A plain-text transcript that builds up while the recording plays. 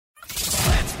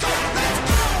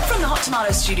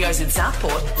Tomato Studios in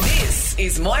Southport, this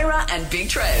is Moyra and Big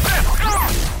Trev.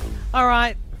 All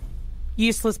right.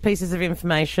 Useless pieces of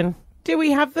information. Do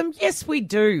we have them? Yes, we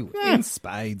do. In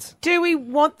spades. Do we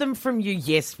want them from you?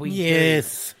 Yes, we do.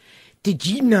 Yes. Did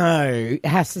you know, it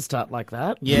has to start like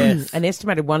that. Yes. An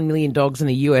estimated 1 million dogs in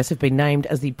the US have been named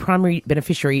as the primary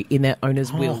beneficiary in their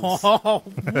owners' wills. Oh,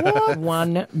 what?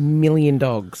 1 million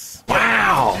dogs.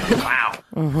 Wow.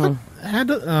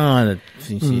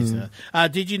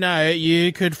 Did you know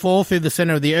you could fall through the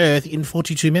centre of the earth in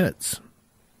 42 minutes?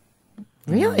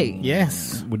 Really?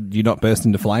 Yes. Would you not burst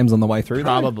into flames on the way through?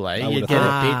 Probably. would You have get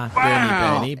thought. a bit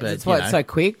burny, but That's why it's so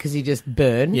quick, because you just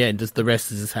burn. yeah, and just the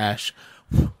rest is just hash.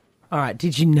 All right,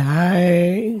 did you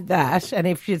know that? And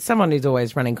if you're someone who's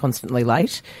always running constantly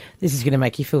late, this is going to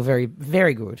make you feel very,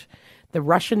 very good. The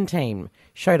Russian team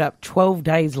showed up 12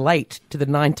 days late to the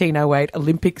 1908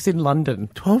 Olympics in London.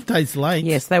 12 days late?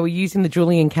 Yes, they were using the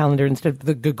Julian calendar instead of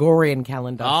the Gregorian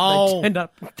calendar. Oh. So they turned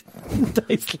up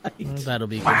days late. Well, that'll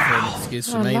be good for an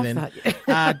excuse for I me love then.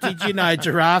 that. Did you know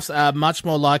giraffes are much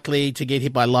more likely to get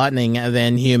hit by lightning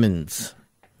than humans?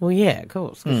 Well, yeah, of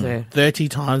course. 'Cause they're, 30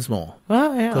 times more.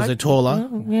 well, yeah, Because they're taller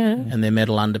yeah. and they're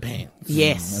metal underpants.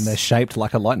 Yes. And they're shaped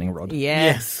like a lightning rod. Yeah.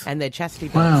 Yes. And they're chastity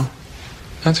belts. Wow,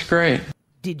 that's great.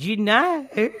 Did you know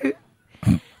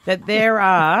that there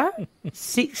are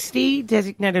 60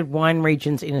 designated wine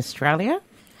regions in Australia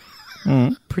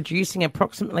producing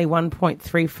approximately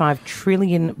 1.35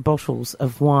 trillion bottles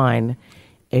of wine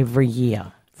every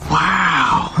year?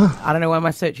 Wow. I don't know why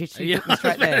my search history took me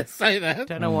straight there. Say that.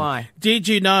 Don't know why. Did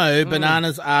you know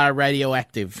bananas are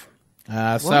radioactive?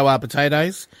 So are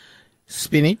potatoes,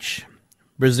 spinach,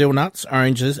 Brazil nuts,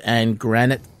 oranges, and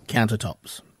granite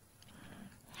countertops.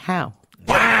 How?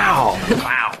 Wow.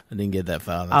 I didn't get that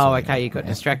far. That's Oh, all. okay, you got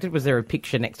distracted. Was there a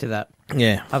picture next to that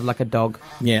Yeah. of like a dog?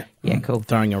 Yeah. Yeah, cool.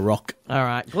 Throwing a rock. All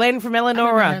right. Glenn from how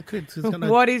Eleonora. good, 'cause it's gonna-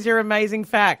 What is your amazing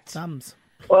fact? Thumbs.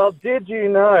 Well, did you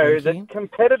know Thank you. that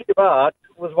competitive art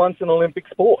was once an Olympic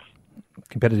sport?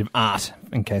 Competitive art,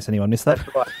 in case anyone missed that.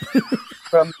 Right.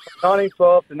 From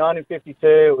 1912 to 1952,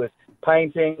 it was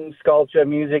painting, sculpture,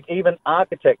 music, even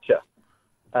architecture.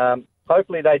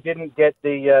 Hopefully they didn't get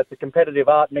the competitive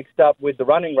art mixed up with the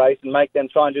running race and make them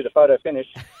try and do the photo finish.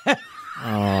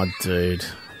 Oh, dude.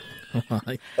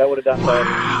 That would have done better.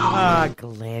 Ah,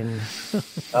 Glenn.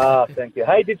 Thank you.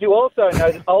 Hey, did you also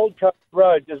know that Old Coach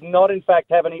Road does not, in fact,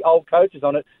 have any old coaches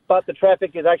on it, but the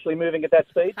traffic is actually moving at that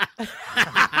speed?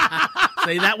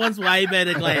 See, that one's way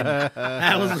better, Glenn.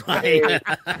 That was way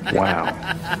better.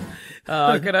 Wow.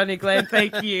 Oh, good on you, Glenn.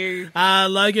 Thank you.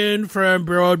 Logan from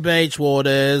Broadbeach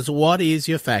Waters, what is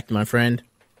your fact, my friend?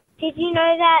 Did you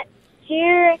know that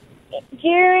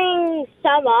during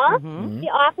summer, the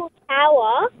Eiffel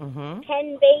Tower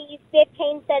can be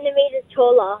 15 centimetres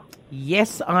taller?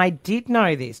 Yes, I did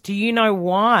know this. Do you know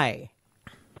why?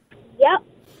 Yep.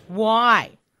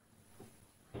 Why?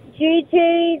 Due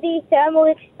to the thermal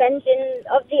expansion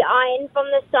of the iron from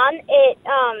the sun, it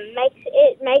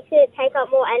makes it take up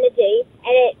more energy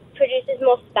and it produces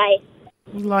more space.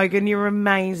 Logan, you're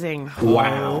amazing.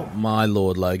 Wow. Oh, my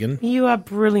Lord, Logan. You are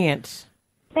brilliant.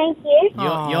 Thank you.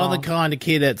 You're the kind of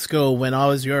kid at school, when I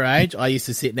was your age, I used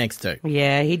to sit next to.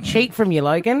 Yeah, he'd cheat from you,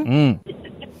 Logan.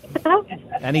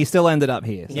 And he still ended up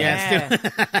here. So. Yeah.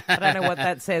 I don't know what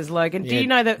that says, Logan. Do you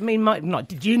know that?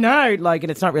 Did you know, Logan?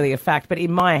 It's not really a fact, but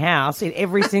in my house, in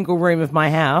every single room of my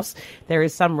house, there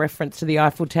is some reference to the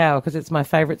Eiffel Tower because it's my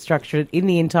favourite structure in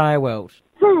the entire world.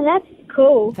 Oh, that's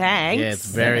cool. Thanks. Yeah, it's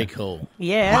very cool.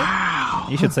 Yeah.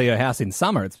 You should see your house in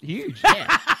summer. It's huge.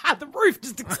 Yeah. The roof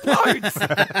just explodes.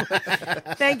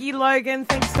 Thank you, Logan.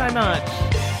 Thanks so much.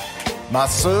 My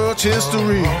search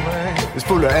history is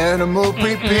full of animal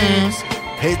peepings.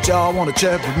 Hey, y'all want to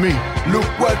chat with me? Look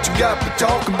what you got to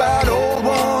talk about, old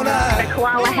one-eye. The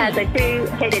koala has a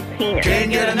two-headed penis. Can't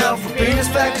get enough of penis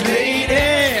facts, lady.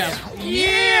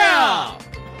 Yeah!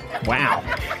 Wow.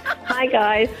 Hi,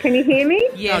 guys. Can you hear me?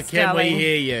 Yes, can darling. we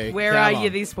hear you? Where Come are on. you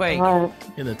this week?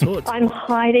 In the torch. I'm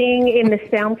hiding in the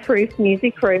soundproof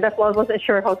music room. That's why I wasn't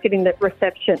sure if I was getting the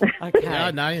reception.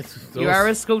 Okay. No, it's You are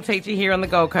a school teacher here on the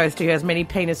Gold Coast who has many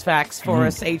penis facts for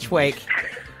us each week.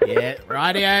 Yeah,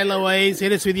 righty-o, Louise.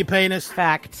 Hit us with your penis.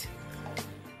 Fact.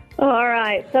 All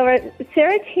right. So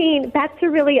serotonin, bats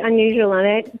are really unusual, and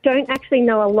I don't actually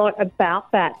know a lot about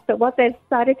bats. But what they've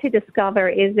started to discover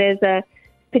is there's a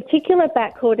particular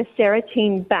bat called a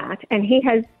serotonin bat, and he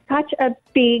has such a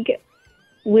big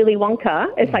Willy Wonka.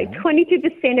 It's like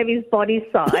 22% of his body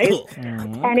size,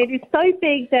 and it is so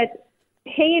big that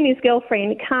he and his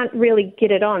girlfriend can't really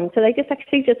get it on. So they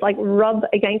just like rub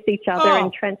against each other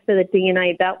and transfer the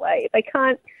DNA that way. They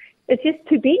can't. It's just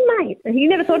too big, mate. You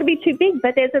never thought it'd be too big,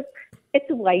 but it's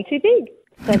way too big.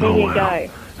 So there you go.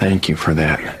 Thank you for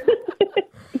that.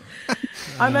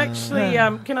 I'm actually,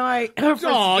 can I...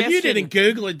 Oh, you didn't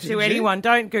Google it, did to you? anyone,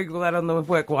 don't Google that on the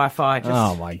work Wi-Fi. Just,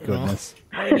 Oh, my goodness.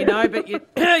 you know, but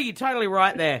you're totally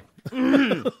right there.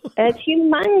 It's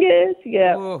humongous.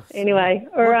 Yeah. Oh, anyway,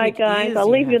 all right, big guys. ears I'll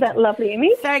you leave you with have that lovely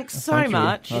image. Thanks so Thank you.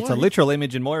 much. Well, it's a literal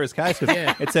image in Moira's case. 'Cause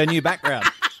it's her new background.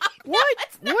 Why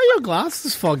are your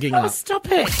glasses fogging Oh, up? stop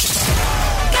it.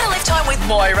 Get a lift home with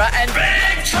Moira and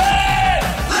Big Trev.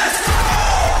 Let's go!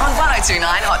 On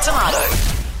 1029 Hot Tomato.